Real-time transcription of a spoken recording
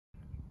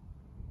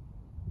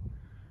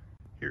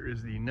Here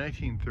is the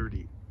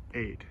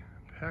 1938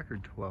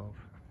 Packard 12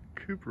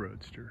 Coupe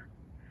Roadster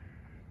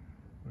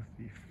with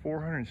the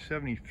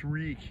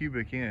 473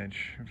 cubic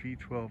inch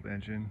V12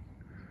 engine,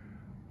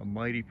 a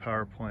mighty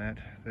power plant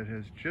that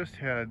has just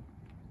had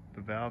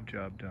the valve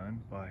job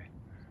done by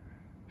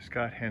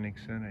Scott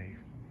Henningsen, a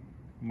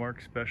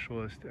mark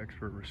specialist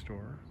expert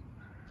restorer.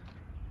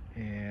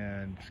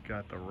 And it's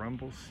got the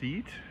rumble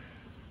seat,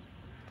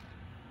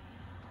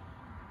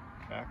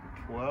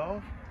 Packard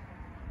 12.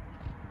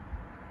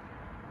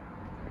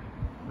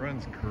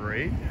 Runs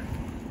great.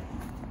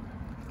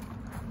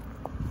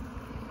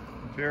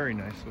 Very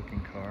nice looking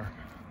car.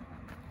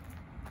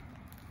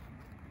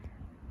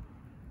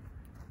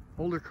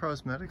 Older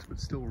cosmetics,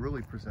 but still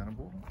really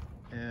presentable.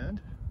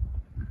 And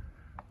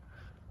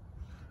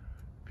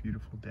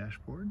beautiful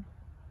dashboard.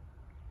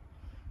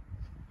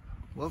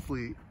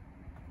 Lovely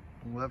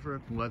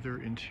leather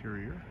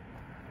interior.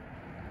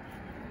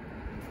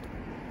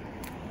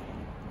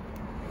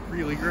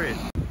 Really great.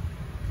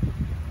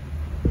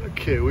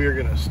 Okay, we are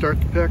going to start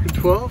the Packard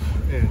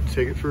 12 and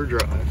take it for a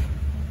drive.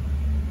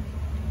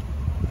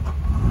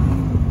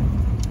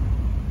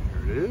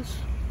 There it is.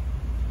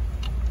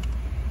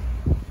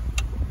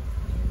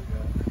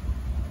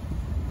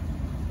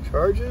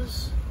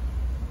 Charges.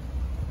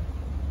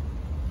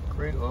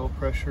 Great oil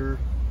pressure.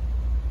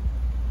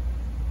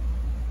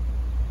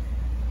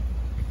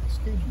 This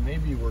gauge may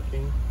be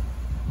working.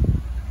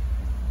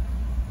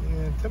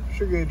 And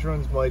temperature gauge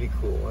runs mighty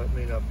cool. That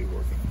may not be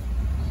working.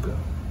 So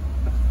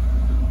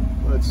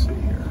let's see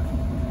here.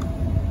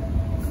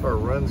 Car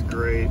runs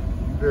great,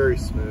 very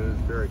smooth,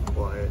 very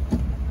quiet.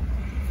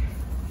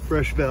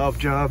 Fresh valve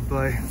job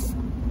by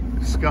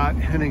Scott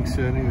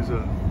Henningsen, who's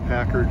a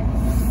Packard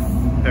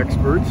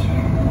expert,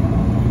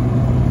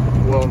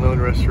 well-known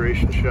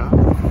restoration shop.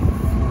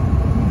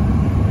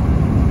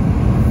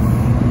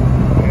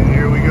 And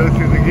here we go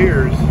through the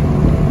gears.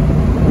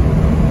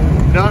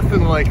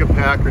 Nothing like a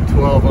Packard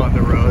 12 on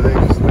the road. They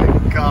just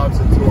make gobs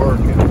of torque,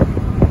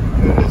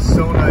 and it is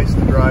so nice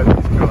to drive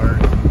these cars.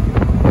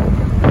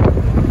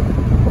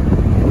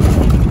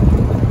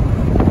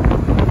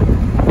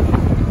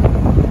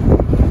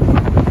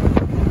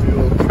 We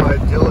will try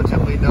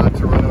diligently not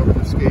to run over the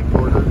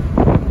skateboarder.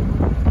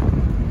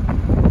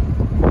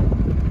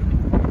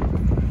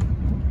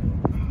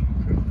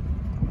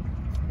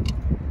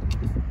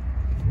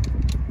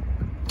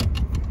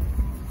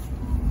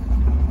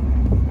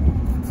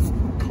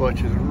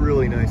 Clutch is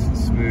really nice and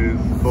smooth.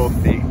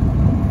 Both the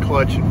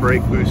clutch and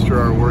brake booster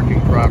are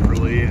working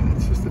properly, and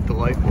it's just a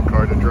delightful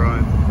car to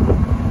drive.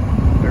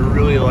 I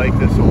really like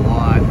this a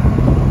lot.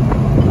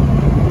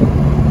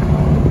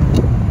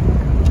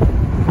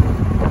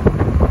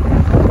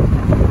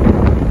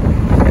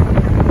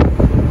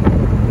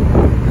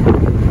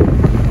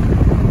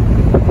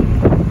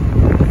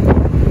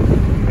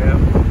 Yeah,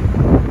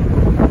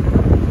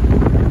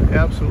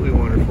 absolutely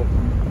wonderful.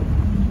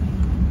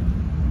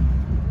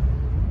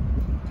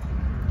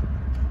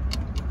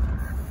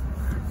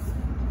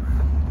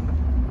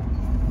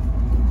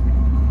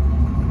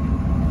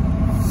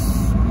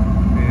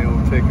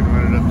 Take and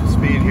run it up to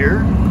speed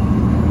here.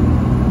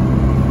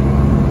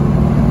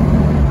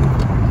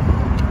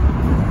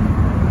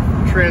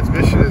 The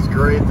transmission is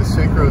great. The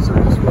synchros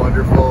are just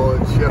wonderful.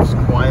 It shifts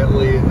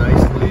quietly and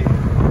nicely.